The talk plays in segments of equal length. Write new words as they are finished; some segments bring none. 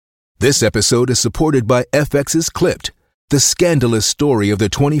This episode is supported by FX's Clipped, the scandalous story of the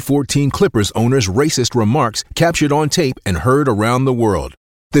 2014 Clippers owner's racist remarks captured on tape and heard around the world.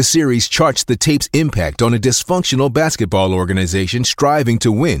 The series charts the tape's impact on a dysfunctional basketball organization striving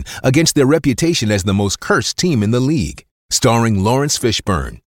to win against their reputation as the most cursed team in the league. Starring Lawrence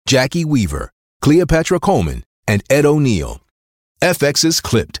Fishburne, Jackie Weaver, Cleopatra Coleman, and Ed O'Neill. FX's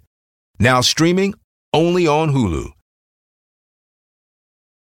Clipped. Now streaming only on Hulu.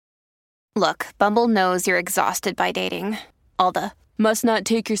 Look, Bumble knows you're exhausted by dating. All the must not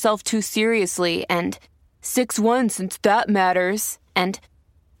take yourself too seriously and 6'1" since that matters. And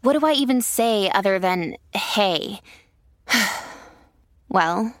what do I even say other than, hey?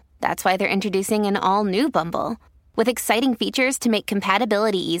 Well, that's why they're introducing an all-new Bumble with exciting features to make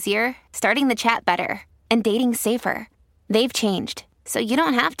compatibility easier, starting the chat better, and dating safer. They've changed, so you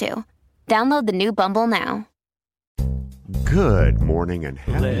don't have to. Download the new Bumble now. Good morning and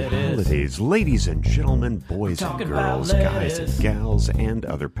happy holidays, ladies and gentlemen, boys and girls, guys and gals, and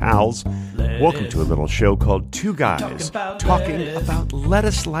other pals. Welcome to a little show called Two Guys Talking About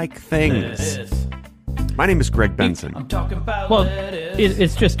Lettuce-Like Things. My name is Greg Benson. Well,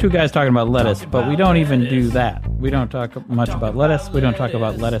 it's just two guys talking about lettuce, but we don't even do that. We don't talk much about lettuce. We don't talk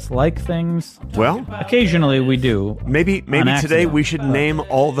about lettuce-like things. Well, occasionally we do. Maybe today we should name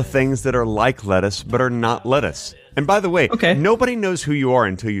all the things that are like lettuce but are not lettuce. And by the way, Nobody knows who you are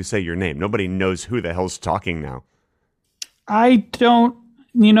until you say your name. Nobody knows who the hell's talking now. I don't,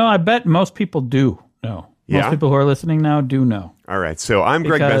 I bet most people do know. Most people who are listening now do know. All right, so I'm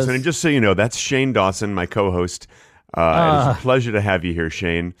Greg Benson, and just so you know, that's Shane Dawson, my co-host. It is a pleasure to have you here,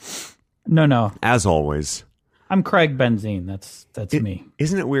 Shane. No. As always. I'm Craig Benzine. That's me.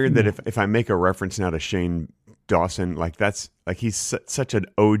 Isn't it weird that if I make a reference now to Shane Dawson, like that's like he's such an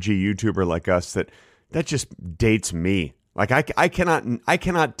OG YouTuber like us that just dates me. Like I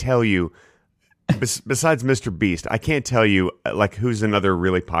cannot tell you. Besides Mr. Beast, I can't tell you like who's another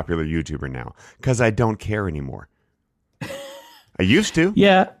really popular YouTuber now because I don't care anymore. I used to.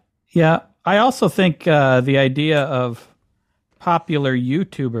 Yeah. I also think the idea of popular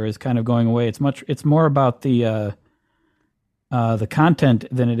YouTuber is kind of going away. It's more about the content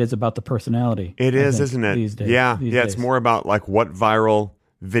than it is about the personality. It is, isn't it? These days. Yeah. These It's days. more about like what viral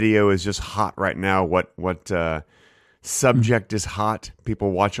video is just hot right now. What subject is hot?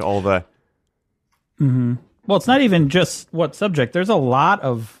 People watch all the. Mm-hmm. Well, it's not even just what subject. There's a lot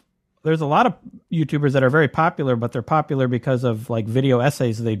of YouTubers that are very popular, but they're popular because of like video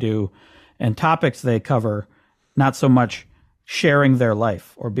essays they do and topics they cover, not so much sharing their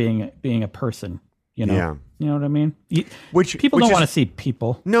life or being a person. Yeah. You know what I mean? Which people don't want to see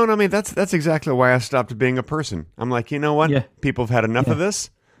people. No. I mean that's exactly why I stopped being a person. I'm like, you know what? Yeah. People have had enough of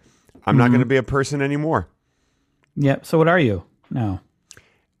this. I'm not going to be a person anymore. Yeah. So what are you now?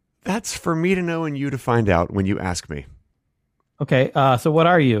 That's for me to know and you to find out when you ask me. Okay. So what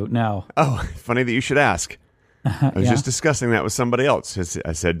are you now? Oh, funny that you should ask. I was just discussing that with somebody else.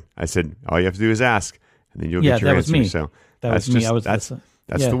 I said, all you have to do is ask, and then you'll get your answer. Me. So that was me. That's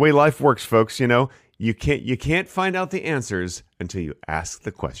the way life works, folks. You can't find out the answers until you ask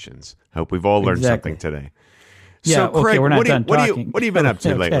the questions. I hope we've all learned something today. Yeah. So, Craig, we're not done talking. What have you been up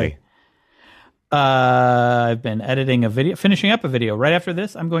to lately? I've been editing a video, finishing up a video. Right after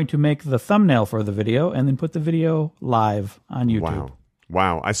this, I'm going to make the thumbnail for the video and then put the video live on YouTube.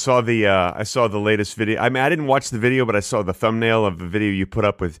 Wow! I saw the latest video. I mean, I didn't watch the video, but I saw the thumbnail of the video you put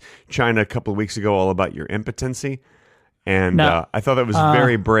up with China a couple of weeks ago, all about your impotency, and now, I thought that was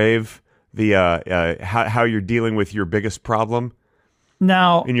very brave. The how you're dealing with your biggest problem.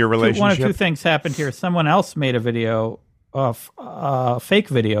 Now, in your relationship, one of two things happened here. Someone else made a video, a fake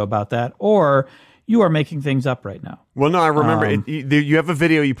video about that, or you are making things up right now. Well, no, I remember you have a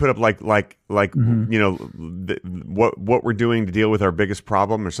video you put up like what we're doing to deal with our biggest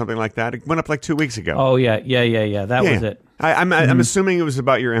problem or something like that. It went up like 2 weeks ago. Oh yeah. That was it. I'm assuming it was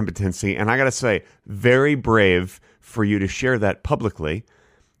about your impotency, and I got to say, very brave for you to share that publicly.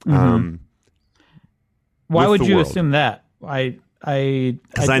 Why would you assume that? I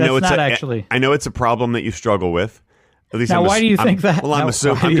know it's actually. I know it's a problem that you struggle with. At least now, why do you think that? Well, I'm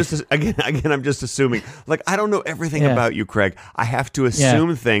just assuming. Like, I don't know everything about you, Craig. I have to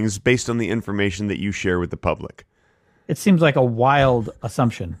assume things based on the information that you share with the public. It seems like a wild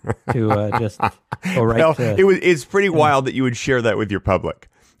assumption to just go right to... It's pretty wild that you would share that with your public.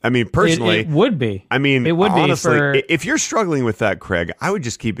 I mean, personally... It would be. I mean, it would honestly, if you're struggling with that, Craig, I would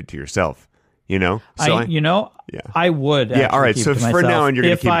just keep it to yourself. So I would. Yeah, all right. So for now on, you're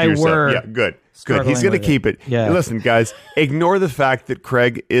going to keep it to yourself. Yeah, good. He's going to keep it. Yeah. Listen, guys, ignore the fact that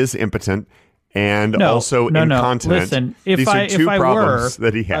Craig is impotent and also incontinent. Listen, These are two problems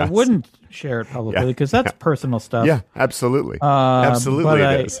that he has. I wouldn't share it publicly because that's personal stuff. Yeah, absolutely. Absolutely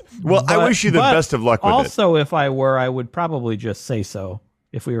it is. Well, I wish you the best of luck with it. Also, if I were, I would probably just say so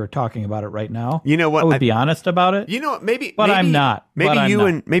if we were talking about it right now. You know what? I would be honest about it. You know what? Maybe I'm not. Maybe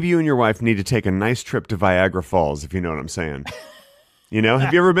you and your wife need to take a nice trip to Viagra Falls, if you know what I'm saying. You know,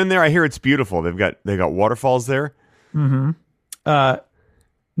 have you ever been there? I hear it's beautiful. They got waterfalls there. Mm-hmm.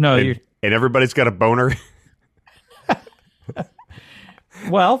 No, and everybody's got a boner.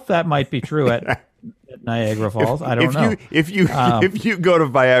 Well, that might be true at Niagara Falls. I don't know. If you go to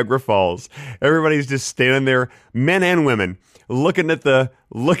Viagra Falls, everybody's just standing there, men and women, looking at the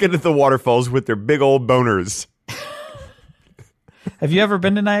waterfalls with their big old boners. Have you ever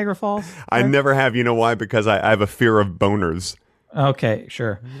been to Niagara Falls? I never have. You know why? Because I have a fear of boners. Okay,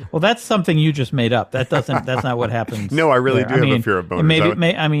 sure. Well, that's something you just made up. That's not what happens. No, I really do have a fear of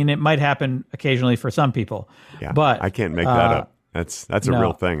boners. It might happen occasionally for some people. Yeah, but I can't make that up. That's a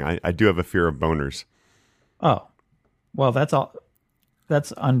real thing. I do have a fear of boners. Oh, well, that's all.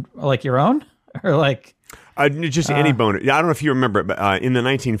 That's like your own, or like just any boner. I don't know if you remember, but in the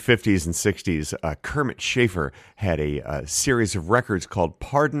 1950s and 60s, Kermit Schaefer had a series of records called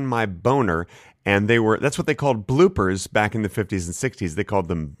 "Pardon My Boner," and that's what they called bloopers back in the 50s and 60s. They called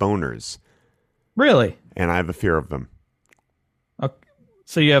them boners. Really? And I have a fear of them. Okay.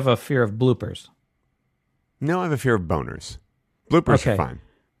 So you have a fear of bloopers? No, I have a fear of boners. Bloopers are fine.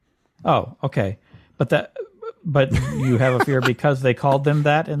 Oh, okay. But you have a fear because they called them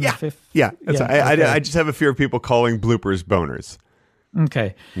that in the 50s? Yeah. I just have a fear of people calling bloopers boners.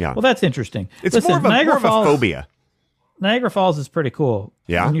 Okay. Yeah. Well, that's interesting. It's more of a phobia. Niagara Falls is pretty cool.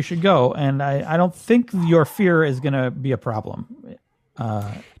 Yeah. And you should go. And I don't think your fear is going to be a problem.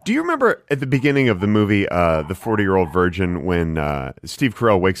 Do you remember at the beginning of the movie, The 40-Year-Old Virgin, when Steve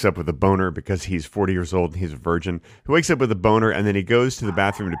Carell wakes up with a boner because he's 40 years old and he's a virgin? He wakes up with a boner and then he goes to the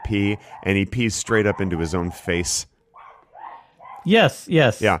bathroom to pee and he pees straight up into his own face. Yes.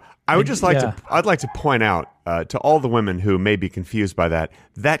 Yeah. I'd like to point out to all the women who may be confused by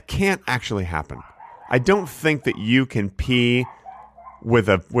that can't actually happen. I don't think that you can pee with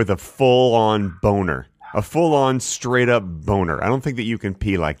a full-on boner. A full-on, straight-up boner. I don't think that you can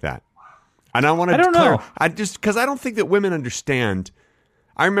pee like that. And I want to declare, because I don't think that women understand.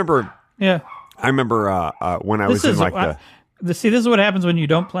 I remember. Yeah. I remember when I was in this is what happens when you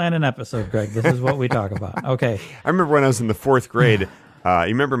don't plan an episode, Greg. This is what we talk about. Okay. I remember when I was in the fourth grade. You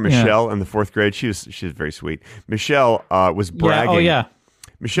remember Michelle in the fourth grade? She was very sweet. Michelle was bragging. Yeah. Oh yeah.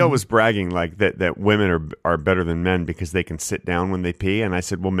 Michelle was bragging like that women are better than men because they can sit down when they pee. And I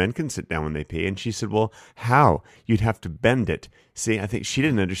said, well, men can sit down when they pee. And she said, well, how? You'd have to bend it. See, I think she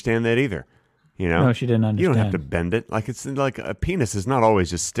didn't understand that either. You know? No, she didn't understand. You don't have to bend it. Like it's like a penis is not always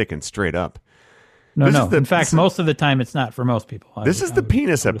just sticking straight up. No. In fact, most of the time it's not for most people. This is the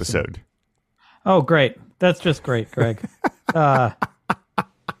penis episode. Oh, great. That's just great, Greg.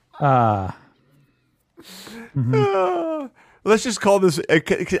 Let's just call this. I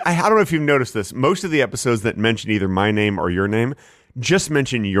don't know if you've noticed this. Most of the episodes that mention either my name or your name just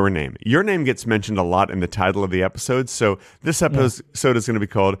mention your name. Your name gets mentioned a lot in the title of the episode. So this episode is going to be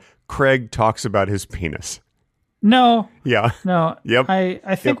called "Craig Talks About His Penis." No. Yeah. No. Yep.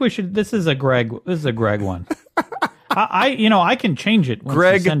 I think we should. This is a Greg one. I can change it. Once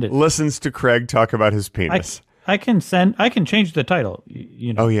Greg you send it. listens to Craig talk about his penis. I can change the title.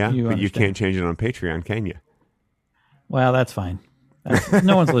 Oh yeah, but you can't change it on Patreon, can you? Well, that's fine.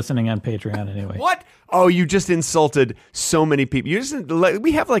 No one's listening on Patreon anyway. What? Oh, you just insulted so many people.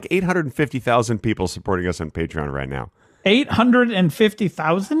 We have like 850,000 people supporting us on Patreon right now.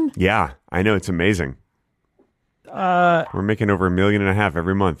 850,000? Yeah, I know. It's amazing. We're making over $1.5 million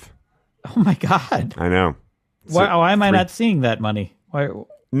every month. Oh my God. I know. Why am I not seeing that money? Why?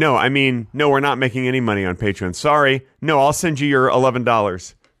 No, we're not making any money on Patreon. Sorry. No, I'll send you your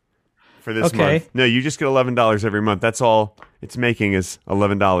 $11 for this month. No, you just get $11 every month. That's all it's making is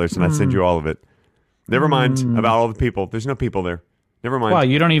 $11, and I send you all of it. Never mind about all the people. There's no people there. Never mind. Wow,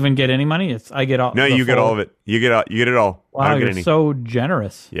 you don't even get any money? I get all. No, you get all of it. You get it all. Wow, I don't get you're any. So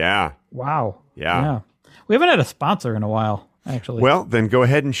generous. Yeah. Wow. Yeah. We haven't had a sponsor in a while, actually. Well, then go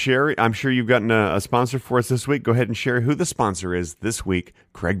ahead and share. I'm sure you've gotten a sponsor for us this week. Go ahead and share who the sponsor is this week,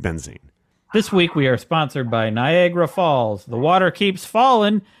 Craig Benzine. This week we are sponsored by Niagara Falls. The water keeps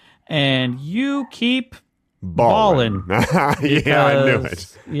falling, and you keep balling. Yeah, I knew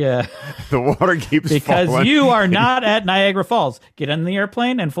it. Yeah. The water keeps falling. Because you are not at Niagara Falls. Get on the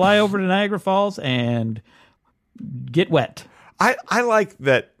airplane and fly over to Niagara Falls and get wet. I like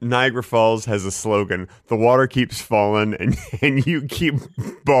that Niagara Falls has a slogan: "The water keeps falling, and you keep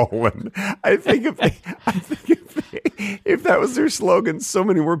bowling." I think if that was their slogan, so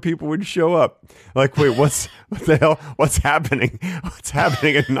many more people would show up. Like, wait, what the hell? What's happening? What's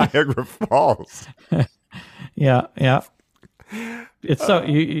happening in Niagara Falls? Yeah. It's so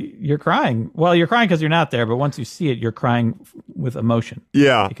you're crying. Well, you're crying because you're not there, but once you see it, you're crying with emotion.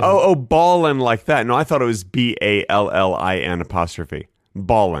 Yeah. Ballin' like that. No, I thought it was Ballin apostrophe.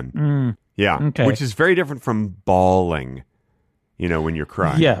 Ballin'. Yeah. Okay. Which is very different from bawling. When you're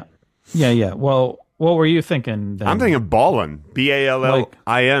crying. Yeah. Well, what were you thinking then? I'm thinking ballin'.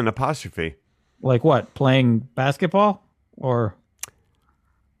 Ballin apostrophe. Like what? Playing basketball or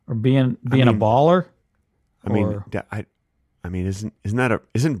being a baller?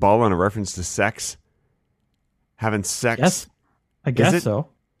 Isn't ballin' a reference to sex? Having sex? Yes, I guess so.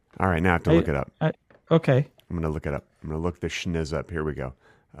 All right, now I have to look it up. Okay. I'm going to look it up. I'm going to look the schniz up. Here we go.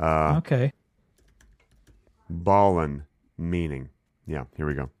 Okay. Ballin' meaning. Yeah, here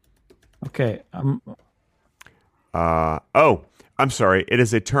we go. Okay. I'm sorry. It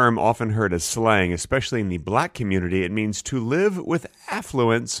is a term often heard as slang, especially in the black community. It means to live with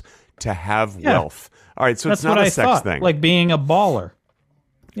affluence, to have wealth. All right, so that's it's not what a I sex thought, thing. like being a baller.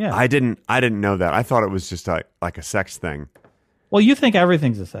 Yeah. I didn't know that. I thought it was just like a sex thing. Well, you think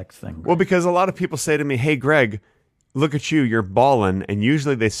everything's a sex thing. Greg. Well, because a lot of people say to me, "Hey, Greg, look at you, you're ballin'," and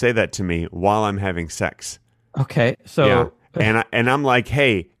usually they say that to me while I'm having sex. Okay, so and I'm like,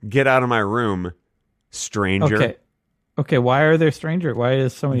 "Hey, get out of my room, stranger." Okay. Why are there strangers? Why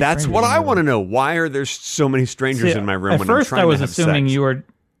is so many? That's what I want to know. Why are there so many strangers in my room? At first, I was assuming sex?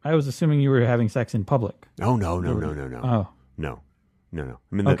 I was assuming you were having sex in public. Oh no! Oh no!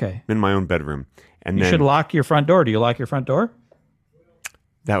 I'm in my own bedroom, and you should lock your front door. Do you lock your front door?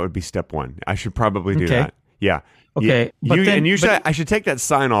 That would be step one. I should probably do that. Yeah. Okay. I should take that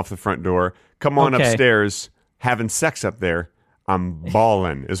sign off the front door. Come on upstairs, having sex up there. I'm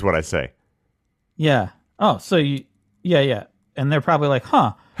ballin', is what I say. Yeah. Oh, so yeah. And they're probably like,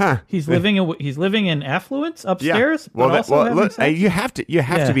 huh. He's living in affluence upstairs. Yeah. But look, you have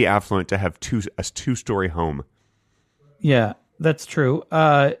to be affluent to have a 2-story home. Yeah, that's true.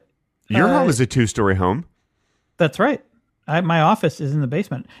 Your home is a 2-story home. That's right. My office is in the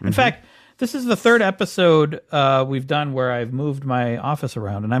basement. In fact, this is the third episode we've done where I've moved my office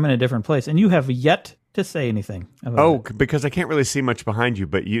around, and I'm in a different place, and you have yet to say anything about it. Because I can't really see much behind you,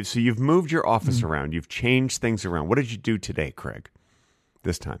 but you've moved your office around. You've changed things around. What did you do today, Craig?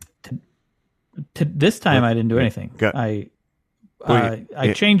 This time? This time, I didn't do anything. I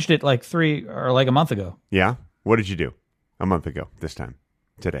changed it like a month ago. Yeah? What did you do a month ago this time,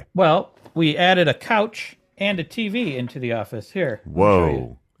 today? Well, we added a couch and a TV into the office. Here.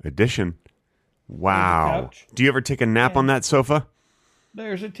 Whoa. Addition. Wow. Do you ever take a nap on that sofa?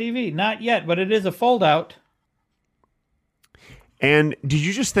 There's a TV. Not yet, but it is a fold-out. And did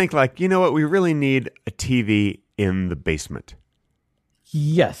you just think, like, you know what? We really need a TV in the basement.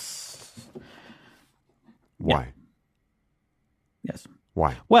 Yes. Why? Yeah. Yes.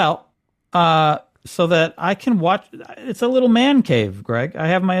 Why? Well, so that I can watch. It's a little man cave, Greg. I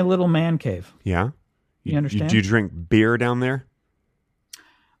have my little man cave. Yeah? You understand? Do you drink beer down there?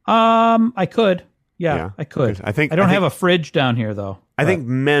 I could. Yeah, I could. I don't have a fridge down here, though. I think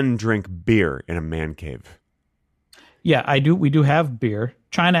men drink beer in a man cave. Yeah, I do. We do have beer.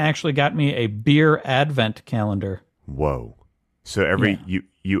 China actually got me a beer advent calendar. Whoa! So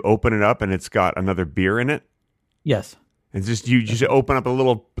you open it up and it's got another beer in it. Yes. And you just open up a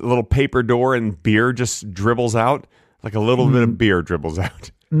little paper door and beer just dribbles out, like a little bit of beer dribbles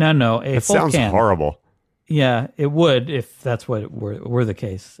out. No, It sounds horrible. Yeah, it would if that's what were the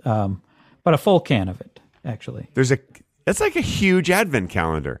case. But a full can of it, actually. That's like a huge advent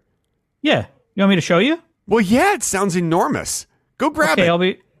calendar. Yeah. You want me to show you? Well, yeah, it sounds enormous. Go grab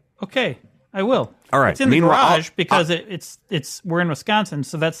it. Okay, I will. All right. It's in the garage because we're in Wisconsin,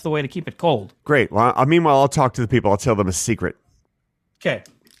 so that's the way to keep it cold. Great. Well, meanwhile, I'll talk to the people. I'll tell them a secret. Okay.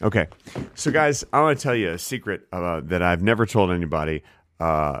 So, guys, I want to tell you a secret that I've never told anybody.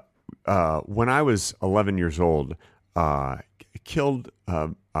 When I was 11 years old, I killed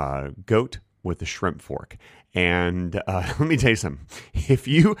a goat with a shrimp fork. And let me tell you something. If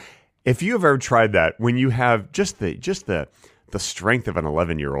you have ever tried that, when you have just the strength of an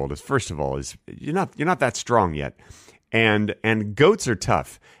 11-year-old, first of all, you're not that strong yet, and goats are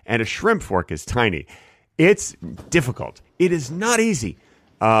tough, and a shrimp fork is tiny. It's difficult. It is not easy,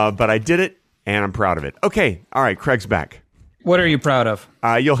 but I did it, and I'm proud of it. Okay, all right, Craig's back. What are you proud of?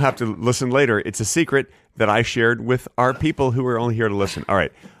 You'll have to listen later. It's a secret that I shared with our people who are only here to listen. All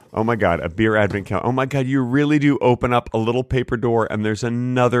right. Oh my God, a beer advent calendar. Oh my God, you really do open up a little paper door and there's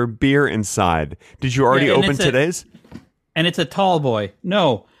another beer inside. Did you already open today's? And it's a tall boy.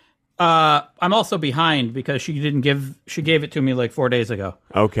 No. I'm also behind because she gave it to me like 4 days ago.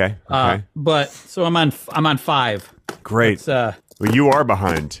 Okay. But so I'm on 5. Great. Well, you are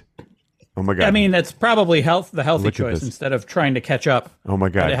behind. Oh my God. I mean, that's probably the healthy choice instead of trying to catch up. Oh my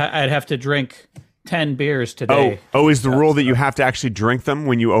God. I'd have to drink 10 beers today. Oh, is the rule that you have to actually drink them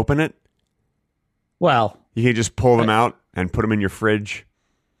when you open it? Well, you can just pull them out and put them in your fridge.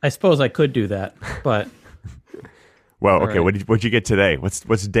 I suppose I could do that, but well, okay. Right. What'd you get today?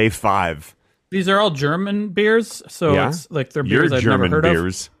 What's day 5? These are all German beers, so it's like they're beers I've German never heard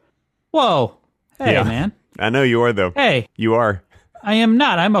beers. of. Whoa, hey man! I know you are though. Hey, you are. I am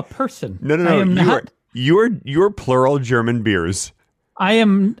not. I'm a person. No. I am not. You're plural German beers. I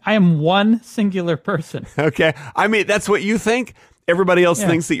am one singular person. Okay. I mean, that's what you think. Everybody else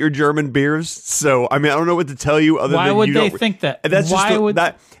thinks that you're German beers. So, I mean, I don't know what to tell you other Why than would you they don't, think that? That's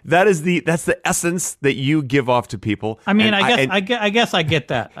that's the essence that you give off to people. I mean, I guess I get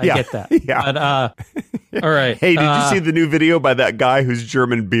that. I get that. Yeah. But, all right. Hey, did you see the new video by that guy who's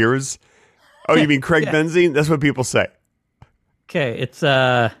German beers? Oh, you mean Craig Benzine? That's what people say. Okay, it's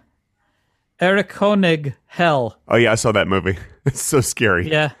Erich Honig Hell. Oh yeah, I saw that movie. It's so scary.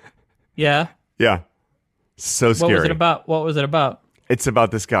 Yeah. So scary. What was it about? It's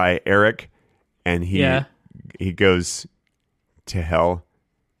about this guy Eric, and he goes to hell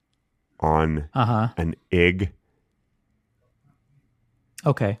on an egg.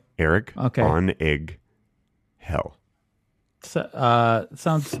 Okay. Eric. Okay. On egg. Hell.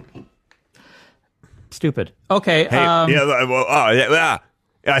 Sounds stupid. Okay. Hey,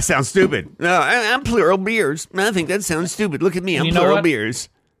 I sound stupid. No, I'm plural beers. I think that sounds stupid. Look at me. I'm plural beers.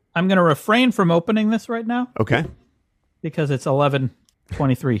 I'm going to refrain from opening this right now. Okay. Because it's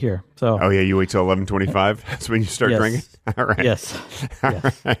 11:23 here. So. Oh yeah, you wait till 11:25. That's when you start drinking. All right. Yes.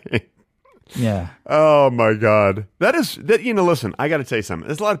 Right. Yeah. Oh my God. That. Listen, I got to tell you something.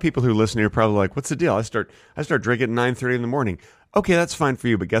 There's a lot of people who listen here probably like, what's the deal? I start drinking at 9:30 in the morning. Okay, that's fine for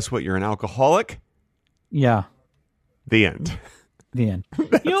you, but guess what? You're an alcoholic. Yeah. The end. The end.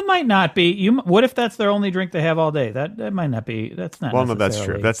 You might not be. What if that's their only drink they have all day? That might not be. That's not. Well, no, that's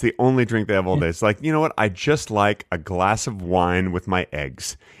true. That's the only drink they have all day. It's like, you know what? I just like a glass of wine with my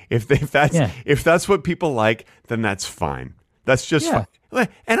eggs. If that's what people like, then that's fine. That's just fine.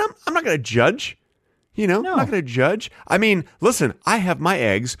 And I'm not going to judge. I'm not going to judge. I mean, listen, I have my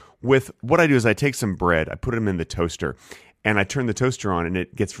eggs with what I do is I take some bread, I put them in the toaster, and I turn the toaster on, and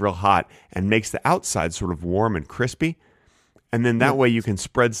it gets real hot and makes the outside sort of warm and crispy. And then that way you can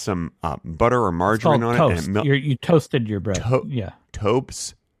spread some butter or margarine on toast. it. And you toasted your bread.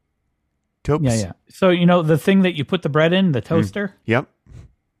 Topes? Yeah. So, the thing that you put the bread in, the toaster? Yep.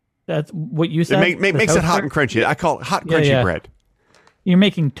 That's what you said? It makes it hot and crunchy. I call it hot, crunchy bread. You're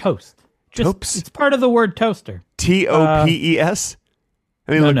making toast. Topes? It's part of the word toaster. Topes?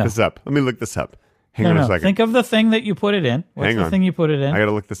 Let me look this up. Hang on a second. Think of the thing that you put it in. What's the thing you put it in? I got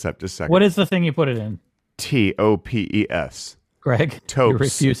to look this up just a second. What is the thing you put it in? Topes. Greg, Topes. You're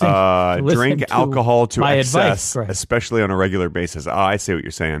refusing to drink to alcohol to advice, excess, especially on a regular basis. Oh, I see what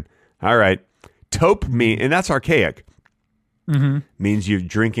you're saying. All right. Tope and that's archaic. Mm-hmm. Means you're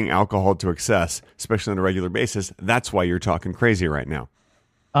drinking alcohol to excess, especially on a regular basis. That's why you're talking crazy right now.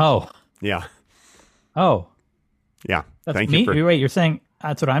 Oh. Yeah. Oh. Yeah. That's Thank me? you. Wait, you're saying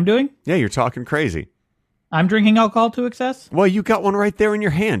that's what I'm doing? Yeah, you're talking crazy. I'm drinking alcohol to excess? Well, you got one right there in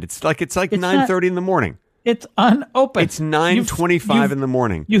your hand. It's like 9:30 in the morning. It's unopened. It's 9:25 in the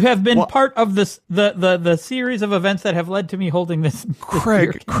morning. You have been part of this the series of events that have led to me holding this.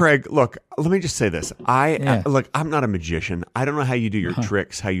 Craig, look, let me just say this. Look, I'm not a magician. I don't know how you do your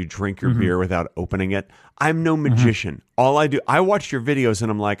tricks, how you drink your beer without opening it. I'm no magician. All I do, I watch your videos and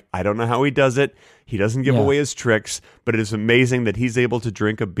I'm like, I don't know how he does it. He doesn't give away his tricks, but it is amazing that he's able to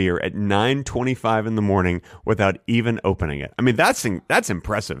drink a beer at 9:25 in the morning without even opening it. I mean, that's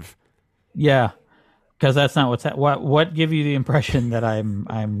impressive. Yeah. Because that's not what give you the impression that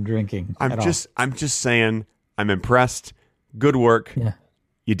I'm drinking. I'm just saying I'm impressed. Good work. Yeah.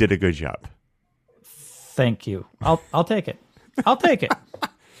 You did a good job. Thank you. I'll take it. I'll take it.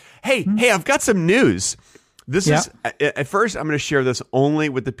 Hey, I've got some news. This is at first I'm going to share this only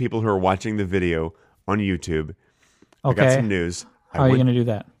with the people who are watching the video on YouTube. Okay. I got some news. How are you going to do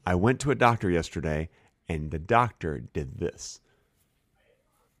that? I went to a doctor yesterday and the doctor did this.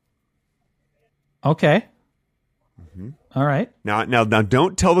 Okay. Mm-hmm. All right. Now,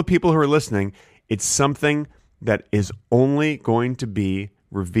 don't tell the people who are listening. It's something that is only going to be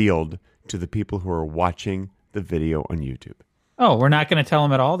revealed to the people who are watching the video on YouTube. Oh, we're not going to tell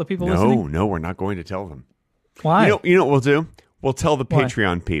them at all, the people listening? No, we're not going to tell them. Why? You know what we'll do? We'll tell the Why?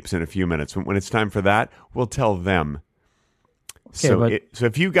 Patreon peeps in a few minutes. When it's time for that, we'll tell them. Okay, So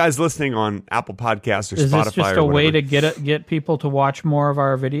if you guys listening on Apple Podcasts or is Spotify this just or a whatever, way to get people to watch more of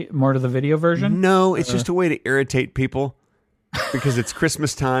our video, more to the video version? No, it's just a way to irritate people because it's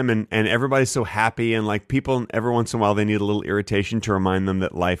Christmas time and everybody's so happy, and like people every once in a while they need a little irritation to remind them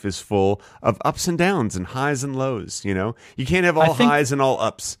that life is full of ups and downs and highs and lows. You know, you can't have all highs and all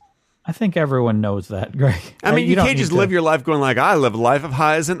ups. I think everyone knows that, Greg. I mean, you can't just live your life going like, I live a life of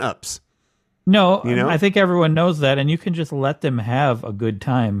highs and ups. No, you know? I think everyone knows that, and you can just let them have a good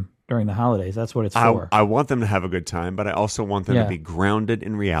time during the holidays. That's what it's for. I want them to have a good time, but I also want them to be grounded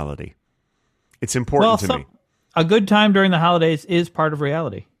in reality. It's important to me. A good time during the holidays is part of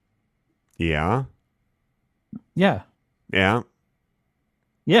reality. Yeah. Yeah. Yeah.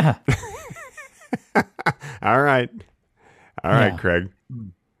 Yeah. All right. All right, Craig.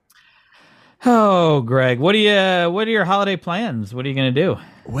 Oh, Greg, what are your holiday plans? What are you going to do?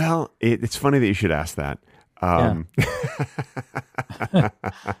 Well, it's funny that you should ask that.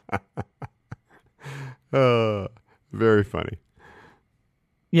 Very funny.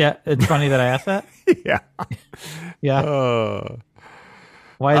 Yeah, it's funny that I asked that. Yeah. Yeah.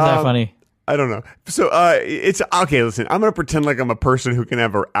 Why is that funny? I don't know. So it's okay. Listen, I'm going to pretend like I'm a person who can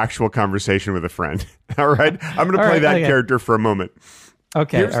have an actual conversation with a friend. All right. I'm going to play that character for a moment.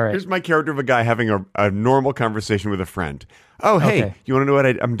 Okay. All right. Here's my character of a guy having a normal conversation with a friend. Oh, hey, you want to know what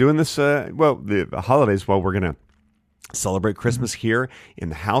I'm doing this? The holidays. Well, we're going to celebrate Christmas here in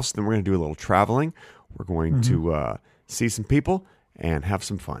the house. Then we're going to do a little traveling. We're going to see some people and have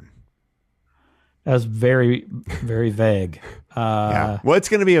some fun. That was very, very vague. Yeah. Well, it's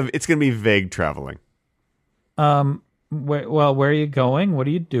going to be vague traveling. Where are you going? What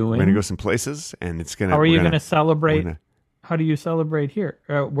are you doing? We're going to go some places, and it's going to. How are you going to celebrate? How do you celebrate here?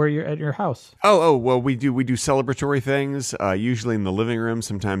 Where you're at your house? Well, we do celebratory things. Usually in the living room,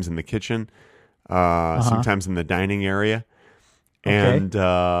 sometimes in the kitchen, sometimes in the dining area, and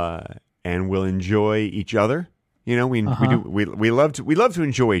we'll enjoy each other. You know, we love to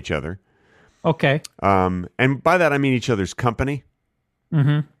enjoy each other. Okay. And by that I mean each other's company.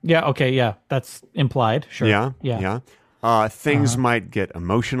 Mm-hmm. Yeah. Okay. Yeah, that's implied. Sure. Yeah. Things might get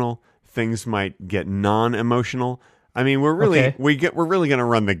emotional. Things might get non-emotional. I mean, we're really going to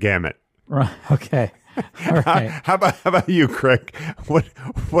run the gamut. Right. Okay. All right. How about you, Craig? What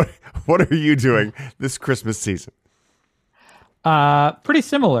are you doing this Christmas season? Pretty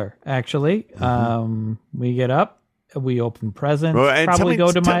similar, actually. We get up, we open presents. Well, hang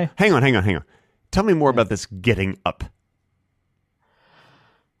on. Tell me more about this getting up.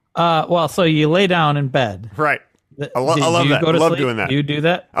 So you lay down in bed, right? I love that. I love doing that. Do you do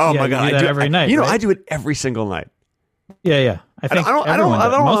that? Oh my god, I do that every night. I do it every single night. Yeah. I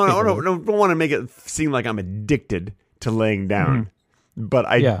don't want to make it seem like I'm addicted to laying down, but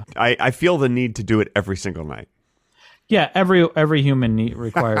I feel the need to do it every single night. Yeah, every human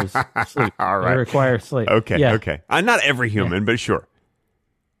requires sleep. All right, it requires sleep. Okay. Not every human, but sure.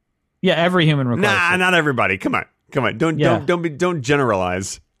 Yeah, every human requires. Nah, sleep. Not everybody. Come on. Don't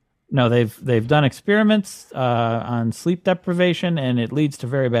generalize. No, they've done experiments on sleep deprivation, and it leads to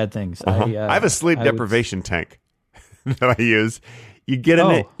very bad things. I have a sleep deprivation tank that I use. You get in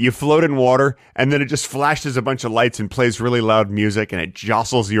it, you float in water, and then it just flashes a bunch of lights and plays really loud music, and it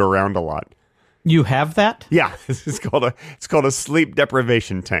jostles you around a lot. You have that? Yeah, it's called a sleep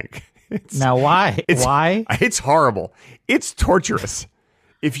deprivation tank. Now, why? Why? It's horrible. It's torturous.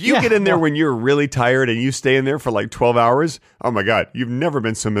 If you get in there when you're really tired and you stay in there for like 12 hours, oh my God, you've never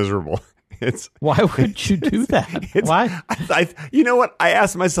been so miserable. Why would you do that? Why? You know what? I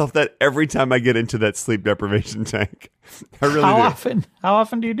ask myself that every time I get into that sleep deprivation tank. I really do. How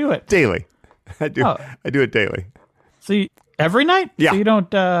often do you do it? Daily. I do it daily. So every night? Yeah. So you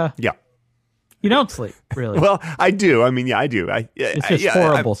don't... Yeah. You don't sleep, really? Well, I do. I mean, I do. It's just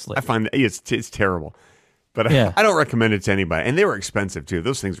horrible sleep. I find that it's terrible. But I don't recommend it to anybody. And they were expensive, too.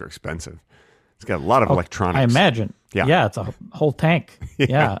 Those things are expensive. It's got a lot of electronics. I imagine. Yeah, it's a whole tank.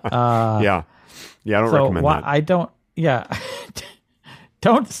 Yeah. I don't recommend that. I don't... Yeah.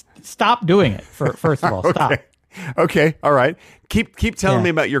 Don't stop doing it, first of all. Stop. Okay. All right. Keep telling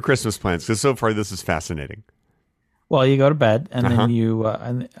me about your Christmas plans, because so far this is fascinating. Well, you go to bed, and then you...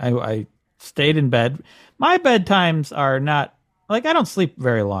 I stayed in bed. My bedtimes are not... Like, I don't sleep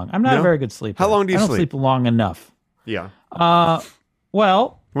very long. I'm not a very good sleeper. How long do you sleep? I don't sleep long enough. Yeah.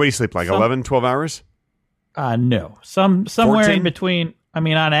 Well... What do you sleep, like 11, 12 hours? No. Somewhere 14? in between. I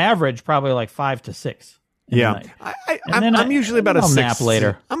mean, on average, probably like 5 to 6 night. I'm usually about I'll nap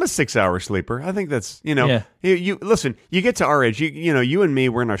later. I'm a 6-hour sleeper. I think that's, Yeah. you listen, you get to our age, you and me,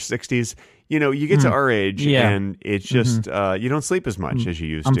 we're in our 60s. You get to our age and it's just, you don't sleep as much as you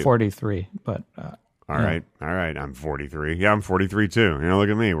used to. I'm 43, but. All right. I'm 43. Yeah, I'm 43 too. Look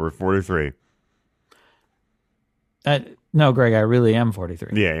at me. We're 43. No, Greg, I really am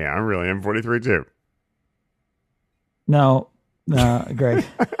 43. Yeah, I really am 43 too. No, Greg.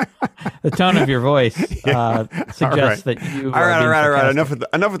 The tone of your voice suggests that you. All right.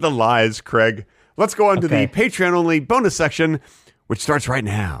 Enough of the lies, Craig. Let's go on to the Patreon-only bonus section, which starts right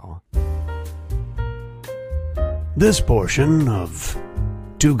now. This portion of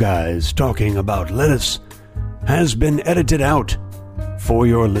Two Guys Talking About Lettuce has been edited out for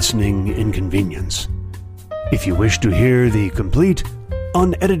your listening inconvenience. If you wish to hear the complete,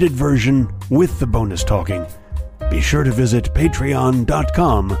 unedited version with the bonus talking, be sure to visit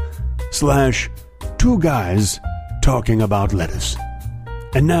patreon.com/Two Guys Talking About Lettuce.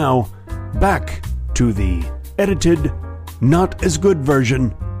 And now, back to the edited, not as good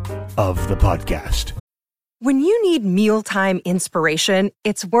version of the podcast. When you need mealtime inspiration,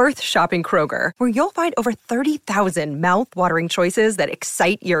 it's worth shopping Kroger, where you'll find over 30,000 mouth-watering choices that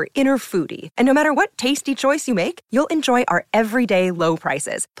excite your inner foodie. And no matter what tasty choice you make, you'll enjoy our everyday low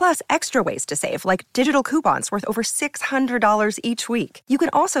prices, plus extra ways to save, like digital coupons worth over $600 each week. You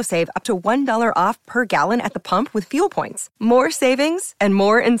can also save up to $1 off per gallon at the pump with fuel points. More savings and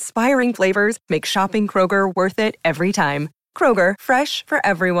more inspiring flavors make shopping Kroger worth it every time. Kroger, fresh for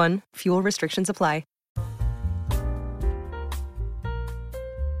everyone. Fuel restrictions apply.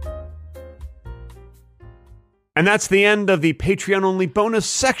 And that's the end of the Patreon-only bonus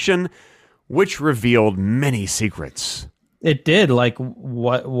section, which revealed many secrets. It did. Like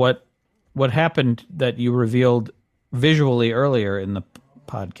what happened that you revealed visually earlier in the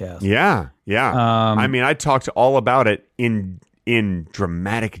podcast. Yeah. I talked all about it in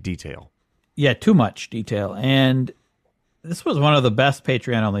dramatic detail. Yeah, too much detail. And this was one of the best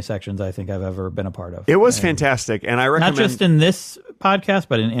Patreon-only sections I think I've ever been a part of. It was fantastic, and I recommend not just in this podcast,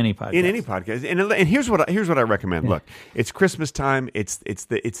 but in any podcast. In any podcast, and here's what I recommend. Yeah. Look, it's Christmas time. It's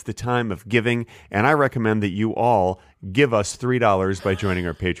the time of giving, and I recommend that you all give us $3 by joining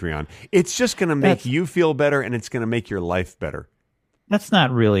our Patreon. It's just going to make you feel better, and it's going to make your life better. That's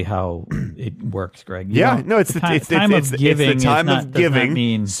not really how it works, Greg. It's the time of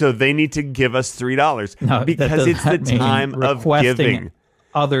giving. So they need to give us $3 because it's the time of giving.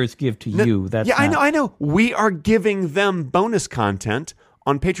 Others give to you. I know. We are giving them bonus content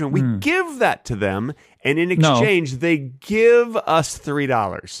on Patreon. We give that to them, and in exchange, they give us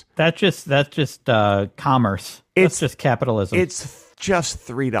 $3. That's just commerce. That's just capitalism. It's just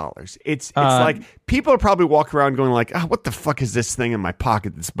 $3. It's like people are probably walking around going like, what the fuck is this thing in my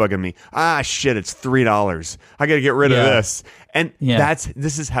pocket that's bugging me? Shit, it's $3. I got to get rid of this. And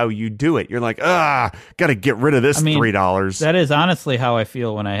this is how you do it. You're like, got to get rid of this $3. That is honestly how I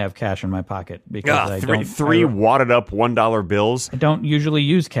feel when I have cash in my pocket because three wadded up $1 bills. I don't usually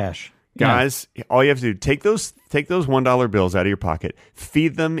use cash. Guys, all you have to do, take those $1 bills out of your pocket,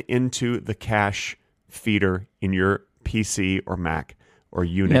 feed them into the cash feeder in your PC or Mac or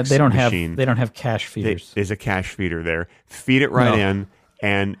Unix machine. They don't have cash feeders. There's a cash feeder there. Feed it right in,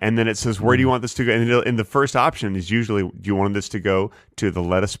 and then it says, where do you want this to go? And the first option is usually, do you want this to go to the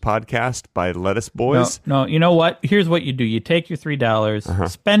Lettuce Podcast by Lettuce Boys? No, you know what? Here's what you do. You take your $3,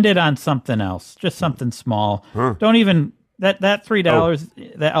 spend it on something else, just something small. Don't even... That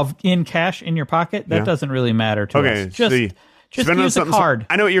 $3 that in cash in your pocket, that doesn't really matter to us. Just use a card.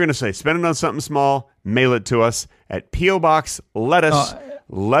 I know what you're going to say. Spend it on something small. Mail it to us at P.O. Box Lettuce,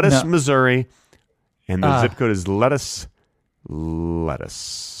 Missouri. And the zip code is Lettuce.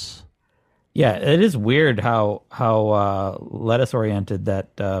 Yeah, it is weird how lettuce-oriented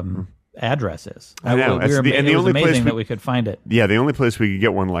that address is. I know. It was amazing that we could find it. Yeah, the only place we could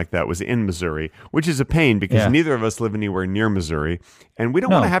get one like that was in Missouri, which is a pain because neither of us live anywhere near Missouri, and we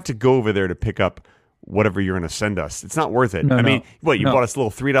don't want to have to go over there to pick up whatever you're going to send us. It's not worth it. Bought us a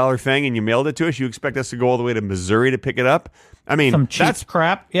little $3 thing and you mailed it to us? You expect us to go all the way to Missouri to pick it up? I mean, some cheap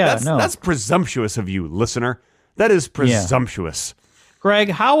crap. Yeah, that's presumptuous of you, listener. That is presumptuous. Greg,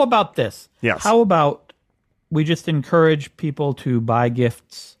 how about this? Yes. How about we just encourage people to buy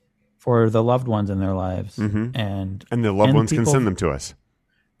gifts for the loved ones in their lives, and the loved ones can send them to us.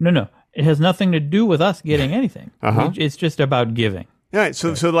 No, it has nothing to do with us getting anything. It's just about giving. Yeah,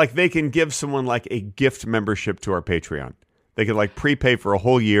 so like they can give someone like a gift membership to our Patreon. They could like prepay for a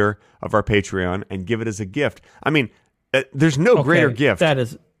whole year of our Patreon and give it as a gift. I mean, there's no greater gift. That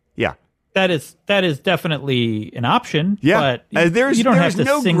is, That is definitely an option. Yeah, but you don't have to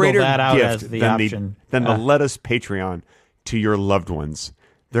no single greater that out gift as the than option. than the Let Us Patreon to your loved ones.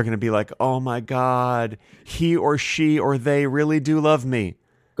 They're going to be like, oh my God, he or she or they really do love me.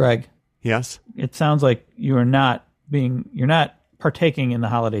 Greg. Yes? It sounds like you're not partaking in the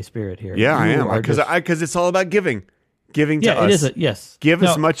holiday spirit here. Yeah, I am. Because it's all about giving. Giving to us. It is. Yes. Give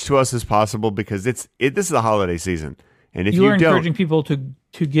as much to us as possible because this is the holiday season. And if you are don't, encouraging people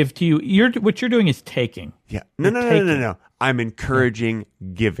to give to you. What you're doing is taking. Yeah. No. I'm encouraging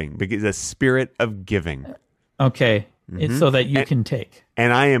giving because the spirit of giving. Okay. It's so that you can take.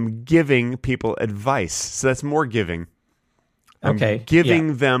 And I am giving people advice. So that's more giving. I'm okay.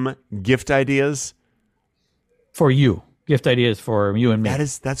 giving them gift ideas. For you. Gift ideas for you and me.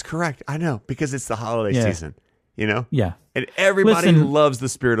 That's correct. I know. Because it's the holiday season. You know? Yeah. And everybody loves the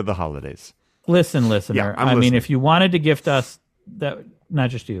spirit of the holidays. Listen, listener. Yeah, I mean, if you wanted to gift us, that not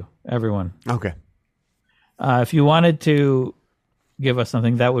just you, everyone. Okay. If you wanted to give us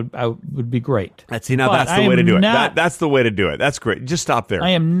something, that would be great. That's the way to do it. That's the way to do it. That's great. Just stop there. I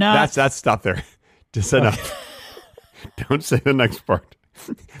am not. That's stop there. Just enough. Don't say the next part.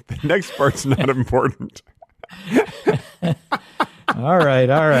 The next part's not important. All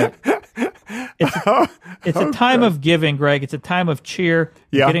right. It's a time of giving, Greg. It's a time of cheer,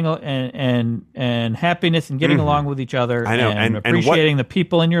 getting and happiness, and getting along with each other. I know, and appreciating the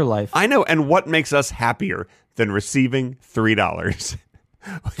people in your life. I know, and what makes us happier than receiving $3?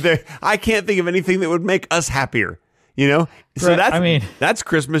 I can't think of anything that would make us happier. You know, so that's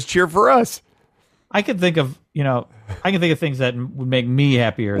Christmas cheer for us. I can think of things that would make me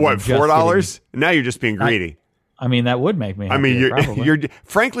happier. What, $4? Now you're just being greedy. I mean, that would make me happy. I mean, you're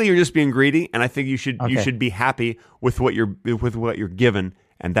frankly, you're just being greedy, and I think you should be happy with what you're given,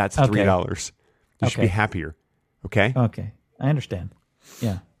 and that's $3. You should be happier. Okay. Okay, I understand.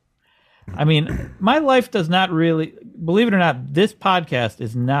 Yeah. I mean, my life does not really, believe it or not, this podcast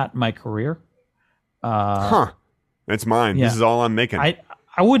is not my career. It's mine. Yeah. This is all I'm making. I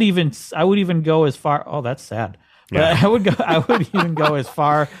would even go as far. Oh, that's sad. But I would even go as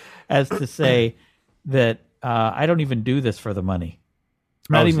far as to say that. I don't even do this for the money.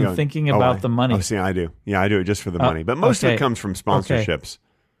 I'm not even thinking about the money. Oh, see, I do. Yeah, I do it just for the money. But most of it comes from sponsorships.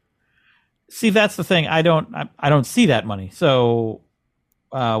 See, that's the thing. I don't see that money. So,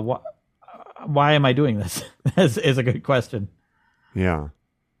 why am I doing this? is a good question. Yeah.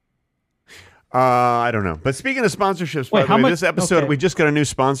 I don't know. But speaking of sponsorships, by the way, this episode, we just got a new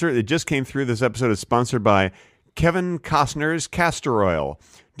sponsor. It just came through. This episode is sponsored by Kevin Costner's Castor Oil.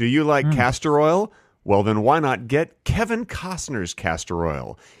 Do you like castor oil? Well, then why not get Kevin Costner's Castor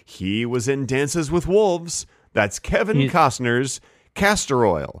Oil? He was in Dances with Wolves. That's Kevin Costner's Castor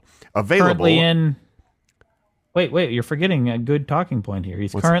Oil. Available. Currently in... Wait, you're forgetting a good talking point here.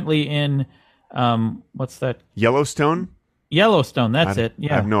 He's currently in... what's that? Yellowstone? Yellowstone, that's it.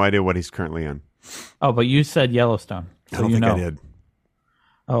 Yeah. I have no idea what he's currently in. Oh, but you said Yellowstone. So I don't think I did.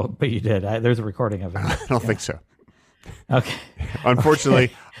 Oh, but you did. There's a recording of it. I don't think so. Okay.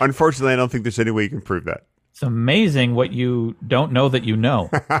 Unfortunately, I don't think there's any way you can prove that. It's amazing what you don't know that you know.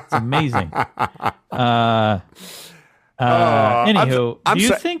 It's amazing. Anywho,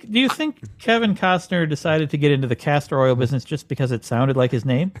 do you think Kevin Costner decided to get into the castor oil business just because it sounded like his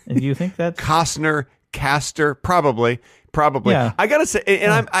name? And do you think that's Castor? Probably. Yeah. I gotta say,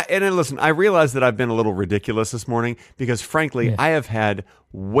 and listen, I realize that I've been a little ridiculous this morning because, frankly, I have had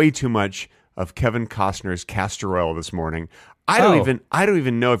way too much of Kevin Costner's castor oil this morning. I don't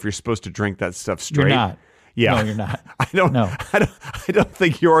even know if you're supposed to drink that stuff straight. You're not. Yeah. No, you're not. I don't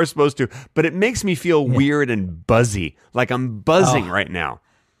think you are supposed to, but it makes me feel weird and buzzy. Like I'm buzzing right now.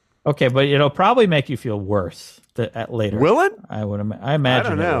 Okay, but it'll probably make you feel worse later. Will it? I imagine. I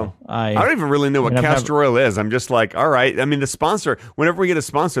don't know. I don't even really know what castor oil is. I'm just like, all right. I mean, the sponsor, whenever we get a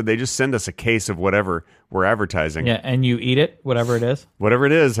sponsor, they just send us a case of whatever we're advertising. Yeah, and you eat it, whatever it is. Whatever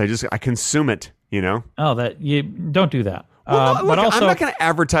it is, I consume it, you know? Oh, that you don't do that. Well, no, look, but also, I'm not going to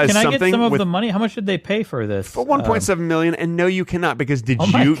advertise something. Can I get some of the money? How much did they pay for this? For $1.7 million, and no, you cannot, because did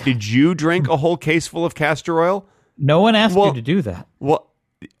you drink a whole case full of castor oil? No one asked you to do that. Well,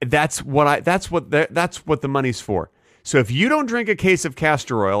 that's what the money's for. So if you don't drink a case of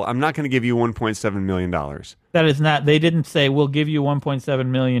castor oil, I'm not going to give you $1.7 million. That is not. They didn't say we'll give you $1.7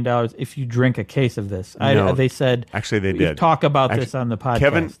 million if you drink a case of this. No, they said actually they did talk about this on the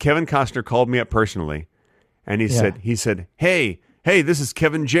podcast. Kevin Costner called me up personally, and he said, hey, this is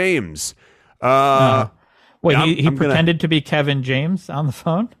Kevin James. Wait, he pretended to be Kevin James on the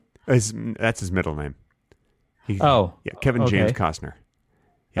phone? That's his middle name. Kevin James Costner.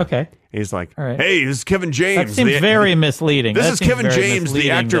 Yeah. Okay. And he's like, All right. hey, this is Kevin James. That seems very misleading. This That is seems Kevin very James, the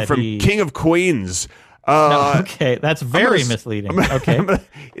misleading actor that from he- King of Queens. No, okay, that's very misleading. Okay.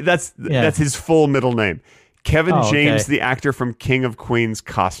 That's his full middle name. Kevin James, the actor from King of Queens,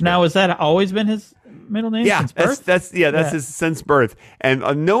 Costner. Now, has that always been his middle name since birth? That's his since birth. And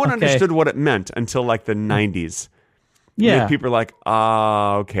no one Okay. understood what it meant until like the 90s. Yeah. People are like,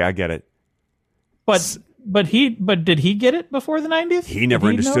 okay, I get it. But did he get it before the 90s? He never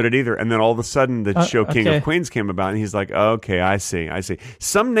understood it either. And then all of a sudden, the show King okay. of Queens came about, and he's like, okay, I see.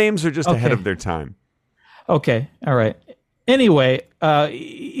 Some names are just ahead of their time. Okay, all right. Anyway,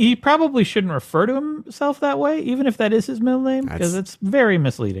 he probably shouldn't refer to himself that way, even if that is his middle name, because it's very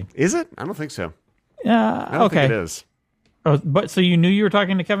misleading. Is it? I don't think so. Yeah. I don't think it is. Oh, but so you knew you were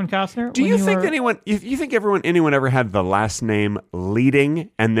talking to Kevin Costner? Do you think you think anyone ever had the last name Leading,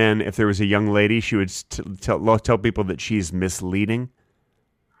 and then if there was a young lady, she would tell people that she's misleading?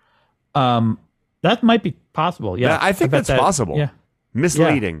 That might be possible. Yeah, I think that's possible. Yeah,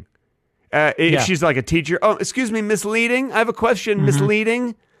 misleading. If she's like a teacher, oh, excuse me, misleading. I have a question.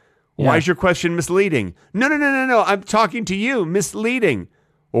 Misleading. Why is your question misleading? No. I'm talking to you. Misleading.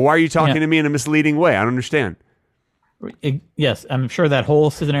 Well, why are you talking to me in a misleading way? I don't understand. Yes, I'm sure that whole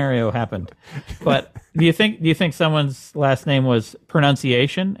scenario happened. But do you think someone's last name was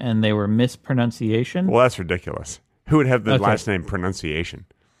Pronunciation and they were Mispronunciation? Well, that's ridiculous. Who would have the last name Pronunciation?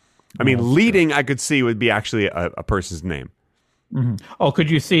 I mean, Leading, I could see would be actually a person's name. Mm-hmm. Oh,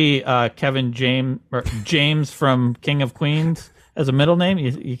 could you see Kevin James from King of Queens as a middle name?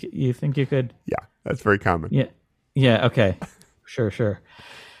 You think you could? Yeah, that's very common. Yeah. Okay. Sure.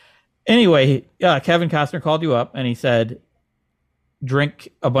 Anyway, Kevin Costner called you up and he said, "Drink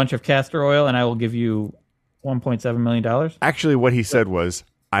a bunch of castor oil, and I will give you $1.7 million." Actually, what he said was,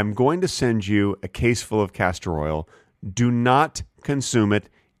 "I'm going to send you a case full of castor oil. Do not consume it.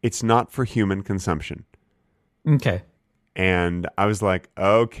 It's not for human consumption." Okay. And I was like,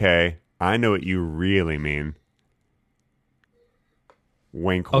 okay, I know what you really mean.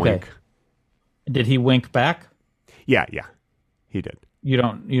 Wink, wink. Did he wink back? Yeah, he did. You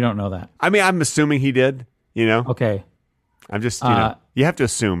don't know that. I mean, I'm assuming he did, Okay. I'm just, you have to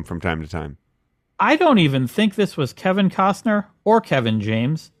assume from time to time. I don't even think this was Kevin Costner or Kevin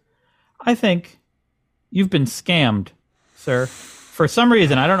James. I think you've been scammed, sir. For some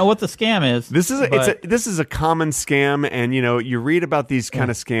reason, I don't know what the scam is. This is a common scam, and you read about these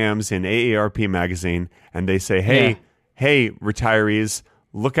kind of scams in AARP magazine, and they say, hey, retirees,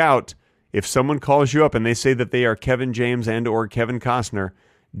 look out. If someone calls you up and they say that they are Kevin James and or Kevin Costner,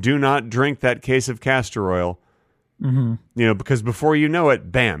 do not drink that case of castor oil. Mm-hmm. Because before you know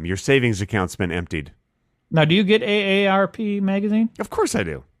it, bam, your savings account's been emptied. Now, do you get AARP magazine? Of course I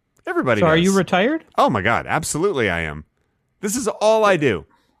do. Everybody does. So are you retired? Oh my God, absolutely I am. This is all I do.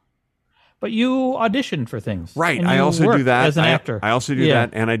 But you audition for things. Right. I also do that. As an actor. I also do that,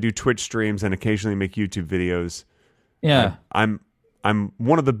 and I do Twitch streams and occasionally make YouTube videos. Yeah. I'm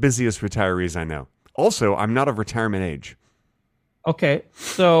one of the busiest retirees I know. Also, I'm not of retirement age. Okay.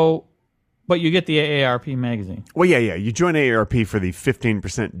 So, but you get the AARP magazine. Well, yeah. You join AARP for the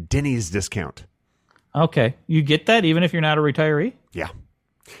 15% Denny's discount. Okay. You get that even if you're not a retiree? Yeah.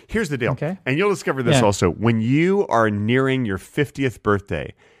 Here's the deal. Okay. And you'll discover this also. When you are nearing your 50th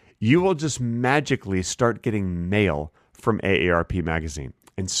birthday, you will just magically start getting mail from AARP magazine.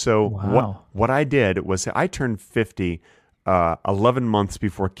 And so what I did was I turned 50 11 months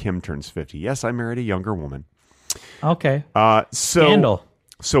before Kim turns 50. Yes, I married a younger woman. Okay. Scandal.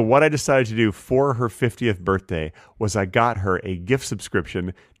 So what I decided to do for her 50th birthday was I got her a gift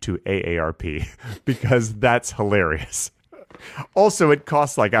subscription to AARP because that's hilarious. Also, it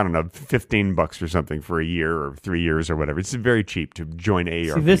costs like, I don't know, $15 or something for a year or 3 years or whatever. It's very cheap to join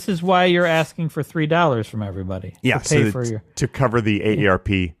AARP. See, this is why you're asking for $3 from everybody. Yeah, to cover the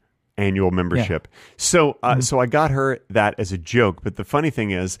AARP annual membership. Yeah. So I got her that as a joke. But the funny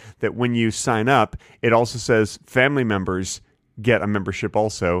thing is that when you sign up, it also says family members get a membership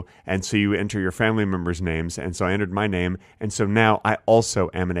also. And so you enter your family members' names. And so I entered my name. And so now I also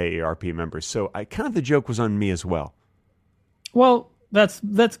am an AARP member. So the joke was on me as well. Well, that's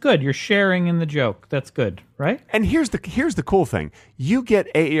good. You're sharing in the joke. That's good, right? And here's the cool thing. You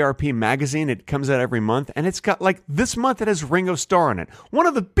get AARP magazine. It comes out every month, and it's got, like, this month it has Ringo Starr on it. One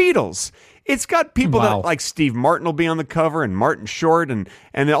of the Beatles. It's got people that, like, Steve Martin will be on the cover, and Martin Short, and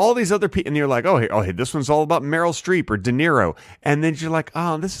all these other people. And you're like, hey, this one's all about Meryl Streep or De Niro. And then you're like,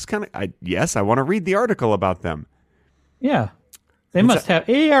 oh, this is kind of, yes, I want to read the article about them. Yeah.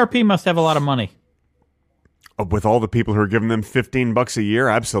 AARP must have a lot of money. With all the people who are giving them $15 a year,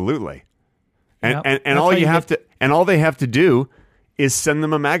 absolutely. And all they have to do is send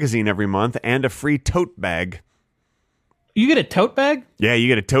them a magazine every month and a free tote bag. You get a tote bag? Yeah, you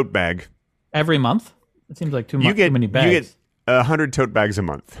get a tote bag. Every month? It seems like too many bags. You get 100 tote bags a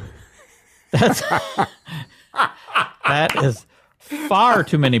month. That is far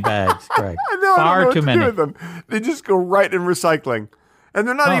too many bags, Greg. I know, far I don't know too what to many. do with them. They just go right in recycling. And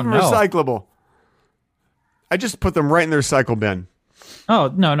they're not even recyclable. I just put them right in the recycle bin.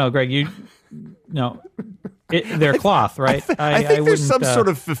 Oh, no, Greg, they're cloth, right? I think there's some sort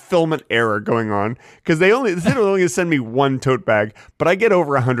of fulfillment error going on because they only send me one tote bag, but I get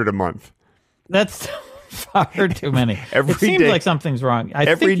over 100 a month. That's far too many. Every it seems day, like something's wrong. I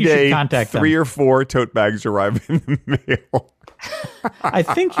every think you day, should contact them. 3 or 4 tote bags arrive in the mail. I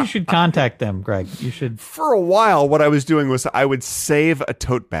think you should contact them, Greg. You should. For a while, what I was doing was I would save a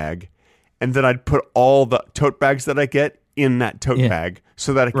tote bag, and then I'd put all the tote bags that I get in that tote bag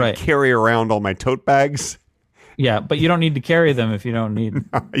so that I could carry around all my tote bags. Yeah, but you don't need to carry them if you don't need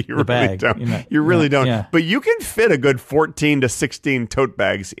the bag. Don't. You really don't. Yeah. But you can fit a good 14 to 16 tote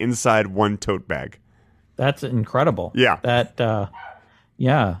bags inside one tote bag. That's incredible. Yeah.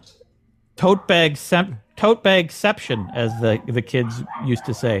 Tote bagception, as the kids used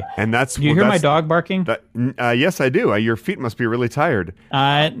to say. And that's. Do you hear my dog barking? Yes, I do. Your feet must be really tired.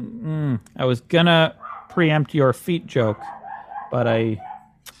 I was gonna preempt your feet joke, but I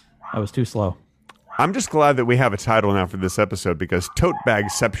was too slow. I'm just glad that we have a title now for this episode because Tote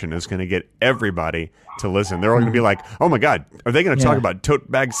Bagception is going to get everybody to listen. They're all going to be like, "Oh my God, are they going to talk about Tote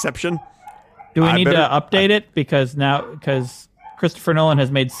Bagception?" Do we need to update it because Christopher Nolan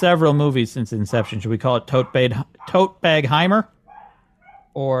has made several movies since Inception? Should we call it Tote Bagheimer?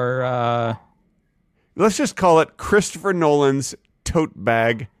 Or let's just call it Christopher Nolan's Tote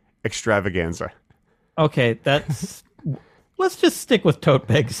Bag Extravaganza. Okay, let's just stick with Tote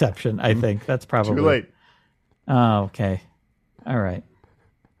Bagception, I think. That's probably... Too late. Oh, okay. All right.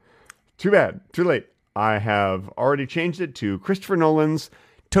 Too bad. Too late. I have already changed it to Christopher Nolan's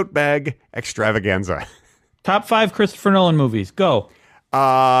Tote Bag Extravaganza. Top 5 Christopher Nolan movies. Go.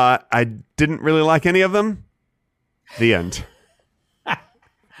 I didn't really like any of them. The end.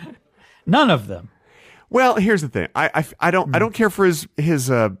 None of them. Well, here's the thing. I don't care for his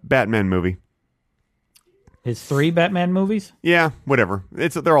Batman movie. His 3 Batman movies? Yeah, whatever.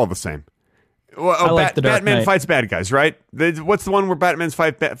 They're all the same. Well, I like The Dark Batman Knight. fights bad guys, right? What's the one where Batman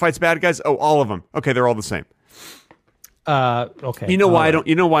fights bad guys? Oh, all of them. Okay, they're all the same. Okay. You know why I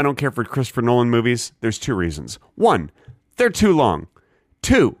don't care for Christopher Nolan movies? There's 2 reasons. 1, they're too long.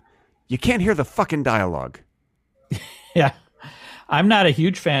 2, you can't hear the fucking dialogue. Yeah. I'm not a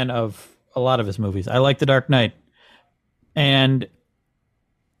huge fan of a lot of his movies. I like The Dark Knight. And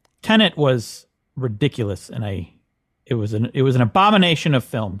Tenet was ridiculous, and it was an abomination of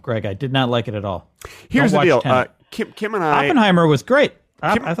film, Greg. I did not like it at all. Here's the deal. Kim and I... Oppenheimer was great.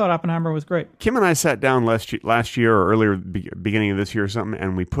 I thought Oppenheimer was great. Kim and I sat down last year or earlier, beginning of this year or something,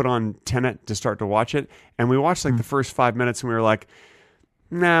 and we put on Tenet to start to watch it, and we watched the first 5 minutes, and we were like,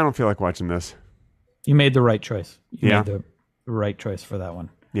 nah, I don't feel like watching this. You made the right choice. You Yeah. made the right choice for that one.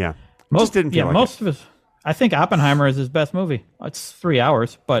 Yeah. Just didn't feel like most of us... I think Oppenheimer is his best movie. It's 3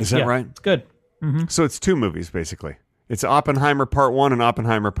 hours, but Is that right? It's good. Mm-hmm. So it's 2 movies, basically. It's Oppenheimer Part 1 and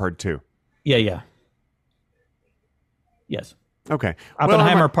Oppenheimer Part 2. Yeah. Yes. Okay.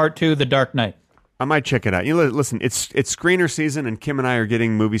 Oppenheimer Part 2, The Dark Knight. I might check it out. Listen, it's screener season, and Kim and I are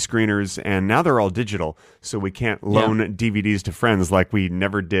getting movie screeners, and now they're all digital, so we can't loan DVDs to friends like we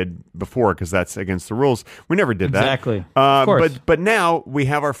never did before, because that's against the rules. We never did that. Exactly. Of course. But now we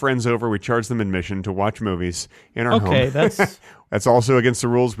have our friends over. We charge them admission to watch movies in our home. Okay, that's also against the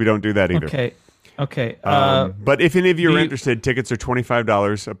rules. We don't do that either. Okay. But if any of you are interested, tickets are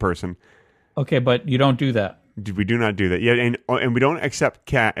 $25 a person. Okay, but you don't do that. We do not do that. Yeah, and we don't accept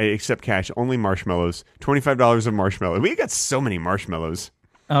cash, only marshmallows. $25 of marshmallows. We got so many marshmallows.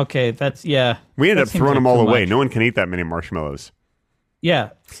 Okay, we ended up throwing them all too away. much. No one can eat that many marshmallows. Yeah,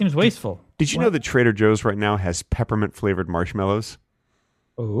 seems wasteful. Did you know that Trader Joe's right now has peppermint flavored marshmallows?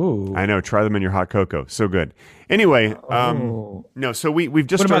 Ooh. I know. Try them in your hot cocoa. So good. Anyway, no. So we've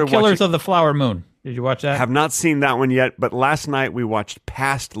just What started about Killers watching. of the Flower Moon? Did you watch that? Have not seen that one yet, but last night we watched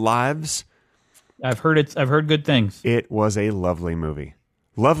Past Lives. I've heard good things. It was a lovely movie.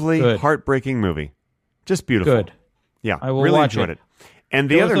 Lovely, Good. Heartbreaking movie. Just beautiful. Good. Yeah, I will really watch enjoyed it. And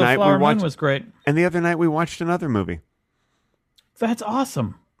the Killers other of the night Flower we watched. Moon was great. And the other night we watched another movie. That's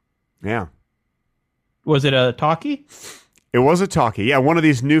awesome. Yeah. Was it a talkie? It was a talkie. Yeah, one of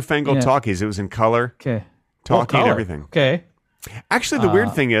these newfangled Yeah. talkies. It was in color, Okay. talkie and color. everything. Okay. Actually, the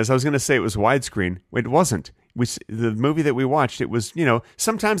weird thing is, I was going to say it was widescreen. It wasn't. The movie that we watched, it was,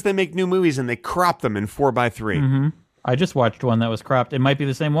 sometimes they make new movies and they crop them in 4:3. I just watched one that was cropped. It might be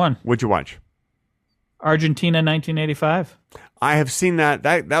the same one. What'd you watch? Argentina 1985. I have seen that.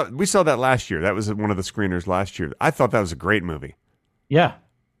 That we saw that last year. That was one of the screeners last year. I thought that was a great movie. Yeah.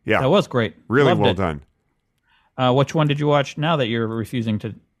 Yeah. That was great. Really Loved well it. done. Which one did you watch now that you're refusing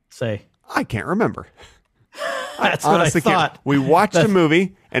to say? I can't remember. That's what I thought. We watched a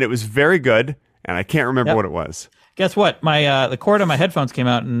movie, and it was very good, and I can't remember what it was. Guess what? My the cord on my headphones came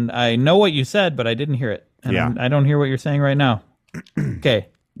out, and I know what you said, but I didn't hear it. And I don't hear what you're saying right now. Okay.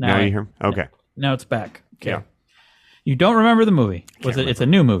 Now you hear? Okay. Now it's back. Okay. Yeah. You don't remember the movie? It's a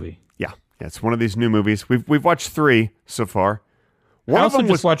new movie. Yeah. It's one of these new movies. We've watched 3 so far. One of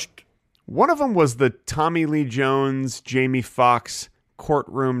them was the Tommy Lee Jones, Jamie Foxx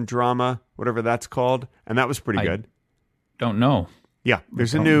courtroom drama, whatever that's called, and that was pretty good. Don't know. Yeah,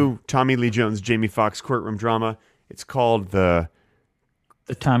 there's a new Tommy Lee Jones, Jamie Foxx courtroom drama. It's called the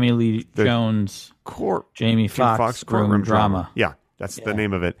Tommy Lee Jones, Jamie Foxx courtroom drama. Yeah, that's the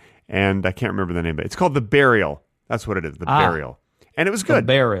name of it, and I can't remember the name of it. It's called The Burial. That's what it is, The Burial, and it was good. The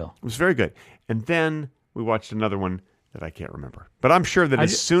Burial. It was very good. And then we watched another one that I can't remember, but I'm sure that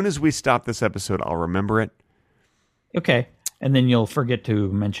as soon as we stop this episode, I'll remember it. Okay. And then you'll forget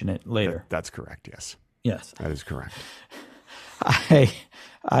to mention it later. That's correct, yes. Yes. That is correct. I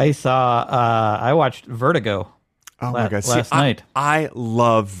watched Vertigo my God. last night. I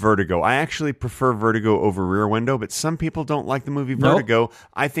love Vertigo. I actually prefer Vertigo over Rear Window, but some people don't like the movie Vertigo. Nope.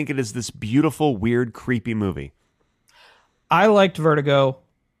 I think it is this beautiful, weird, creepy movie. I liked Vertigo.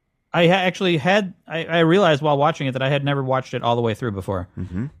 I actually had, I realized while watching it that I had never watched it all the way through before.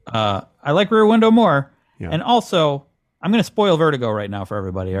 Mm-hmm. I like Rear Window more. Yeah. And also, I'm going to spoil Vertigo right now for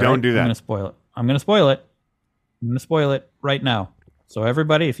everybody. Don't do that. I'm going to spoil it. I'm going to spoil it right now. So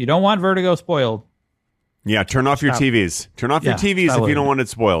everybody, if you don't want Vertigo spoiled. Yeah, turn off your TVs. Turn off your TVs if you don't want it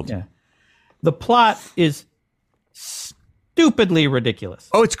spoiled. Yeah. The plot is stupidly ridiculous.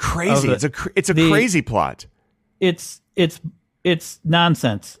 Oh, it's crazy. It's a crazy plot. It's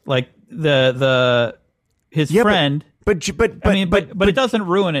nonsense. Like his friend. But it doesn't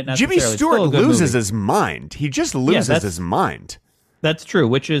ruin it necessarily. Jimmy Stewart loses his mind. He just loses his mind. That's true,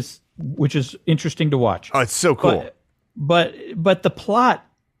 which is interesting to watch. Oh, it's so cool. But the plot,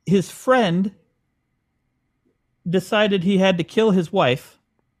 his friend decided he had to kill his wife,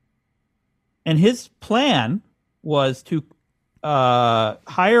 and his plan was to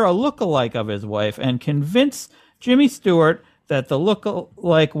hire a lookalike of his wife and convince Jimmy Stewart that the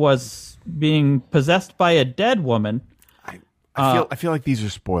lookalike was being possessed by a dead woman. I feel like these are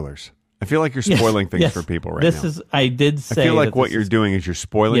spoilers. I feel like you're spoiling things for people right now. I did say. I feel like what you're doing is you're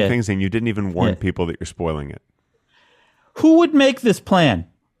spoiling things, and you didn't even warn people that you're spoiling it. Who would make this plan?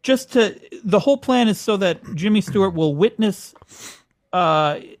 The whole plan is so that Jimmy Stewart will witness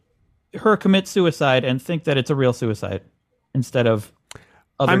her commit suicide and think that it's a real suicide instead of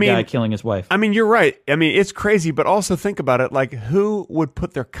guy killing his wife. I mean, you're right. I mean, it's crazy, but also think about it. Like, who would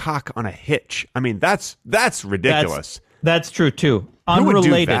put their cock on a hitch? I mean, that's ridiculous. That's true too.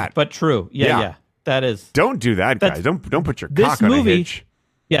 Unrelated, but true. Yeah. That is. Don't do that, guys. Don't put your cock on a hitch.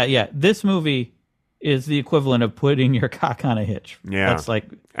 Yeah. This movie is the equivalent of putting your cock on a hitch. Yeah.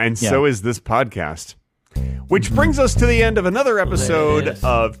 So is this podcast. Which brings us to the end of another episode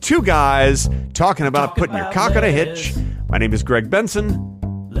of Two Guys Talking About Putting Your Cock on a Hitch. My name is Greg Benson.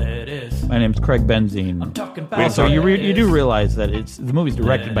 My name's Craig Benzine. So you do realize that the movie's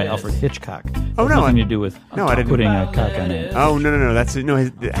directed by Alfred Hitchcock. Oh, no. Nothing to do with putting a cock on it. Oh, no.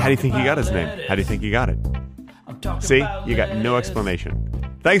 How do you think he got his name? How do you think he got it? See? You got no explanation.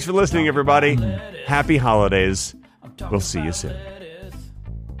 Thanks for listening, everybody. Happy holidays. We'll see you soon.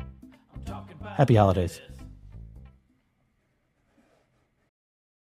 Happy holidays.